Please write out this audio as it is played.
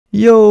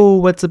Yo,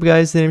 what's up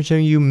guys? Today I'm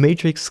showing you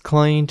Matrix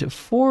client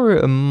for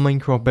a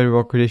Minecraft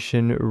Bedrock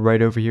edition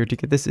right over here. To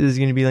get this, it is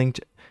going to be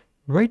linked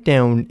right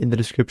down in the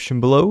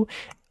description below.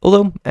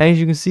 Although, as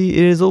you can see,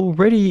 it is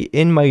already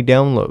in my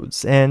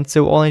downloads. And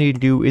so all I need to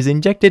do is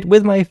inject it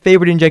with my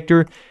favorite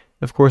injector.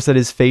 Of course, that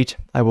is Fate.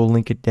 I will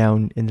link it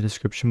down in the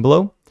description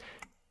below.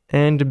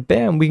 And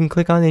bam, we can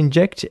click on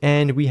inject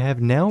and we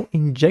have now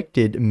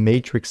injected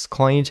Matrix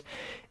client.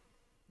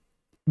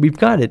 We've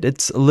got it.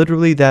 It's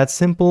literally that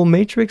simple.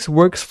 Matrix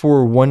works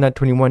for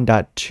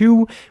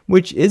 1.21.2,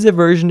 which is a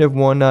version of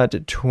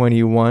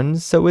 1.21,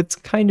 so it's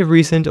kind of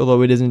recent,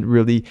 although it isn't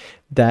really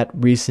that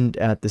recent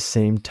at the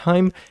same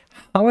time.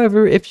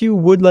 However, if you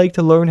would like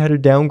to learn how to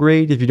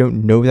downgrade, if you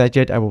don't know that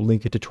yet, I will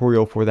link a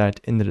tutorial for that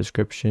in the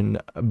description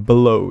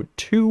below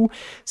too.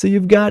 So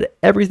you've got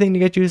everything to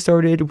get you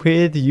started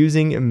with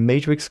using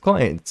Matrix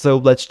Client. So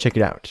let's check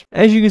it out.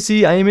 As you can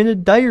see, I am in a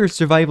dire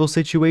survival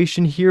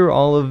situation here.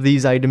 All of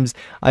these items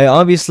I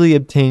obviously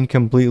obtained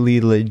completely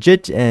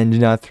legit and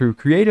not through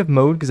creative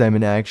mode because I'm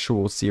an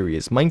actual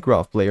serious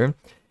Minecraft player.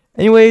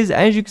 Anyways,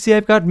 as you can see,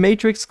 I've got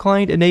Matrix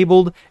Client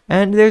enabled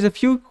and there's a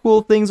few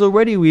cool things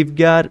already. We've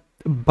got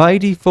by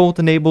default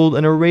enabled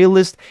an array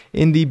list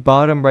in the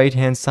bottom right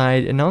hand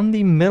side, and on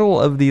the middle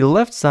of the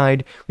left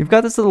side we've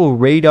got this little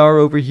radar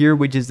over here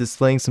which is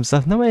displaying some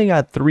stuff. Now I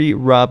got 3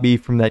 raw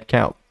beef from that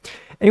cow.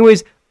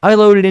 Anyways, I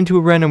loaded into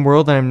a random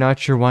world and I'm not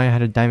sure why I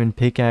had a diamond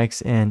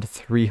pickaxe and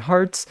 3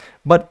 hearts,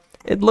 but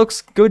it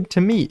looks good to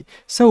me.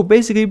 So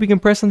basically we can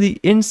press on the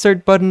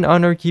insert button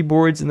on our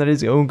keyboards and that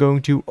is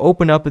going to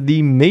open up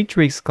the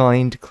Matrix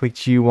client click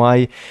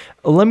GUI.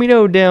 Let me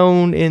know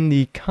down in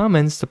the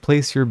comments to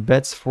place your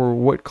bets for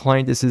what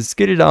client this is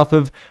skidded off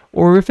of,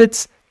 or if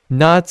it's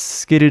not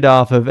skidded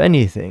off of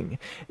anything.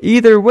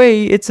 Either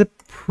way, it's a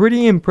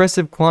pretty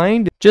impressive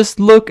client. Just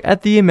look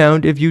at the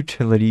amount of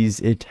utilities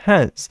it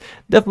has.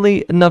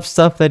 Definitely enough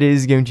stuff that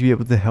is going to be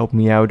able to help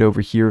me out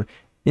over here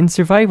in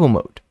survival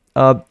mode.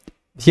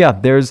 Yeah,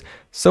 there's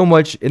so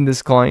much in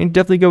this client.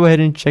 Definitely go ahead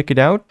and check it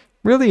out.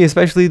 Really,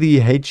 especially the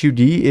HUD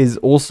is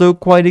also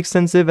quite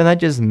extensive, and that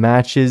just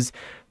matches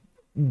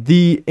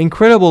the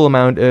incredible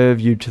amount of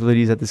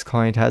utilities that this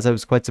client has. I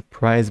was quite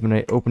surprised when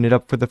I opened it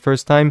up for the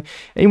first time.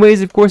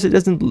 Anyways, of course, it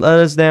doesn't let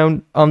us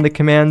down on the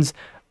commands.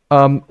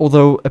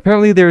 Although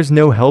apparently there's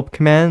no help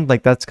command,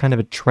 like that's kind of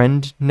a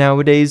trend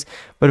nowadays,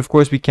 but of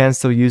course we can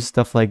still use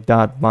stuff like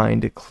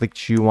 .bind, click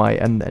GUI,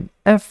 and then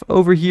F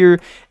over here,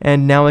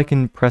 and now I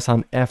can press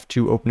on F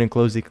to open and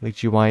close the click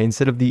GUI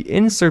instead of the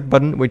insert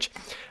button, which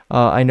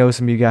I know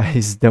some of you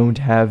guys don't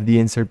have the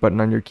insert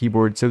button on your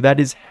keyboard, so that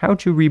is how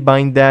to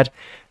rebind that.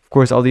 Of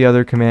course, all the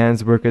other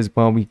commands work as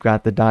well. We've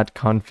got the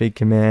 .config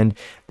command,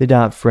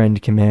 the .friend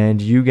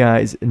command. You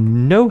guys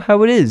know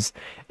how it is.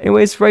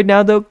 Anyways, right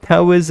now though, that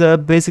was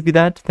basically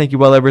that. Thank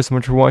you all ever so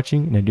much for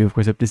watching, and I do of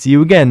course hope to see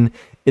you again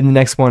in the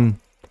next one.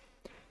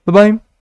 Bye-bye.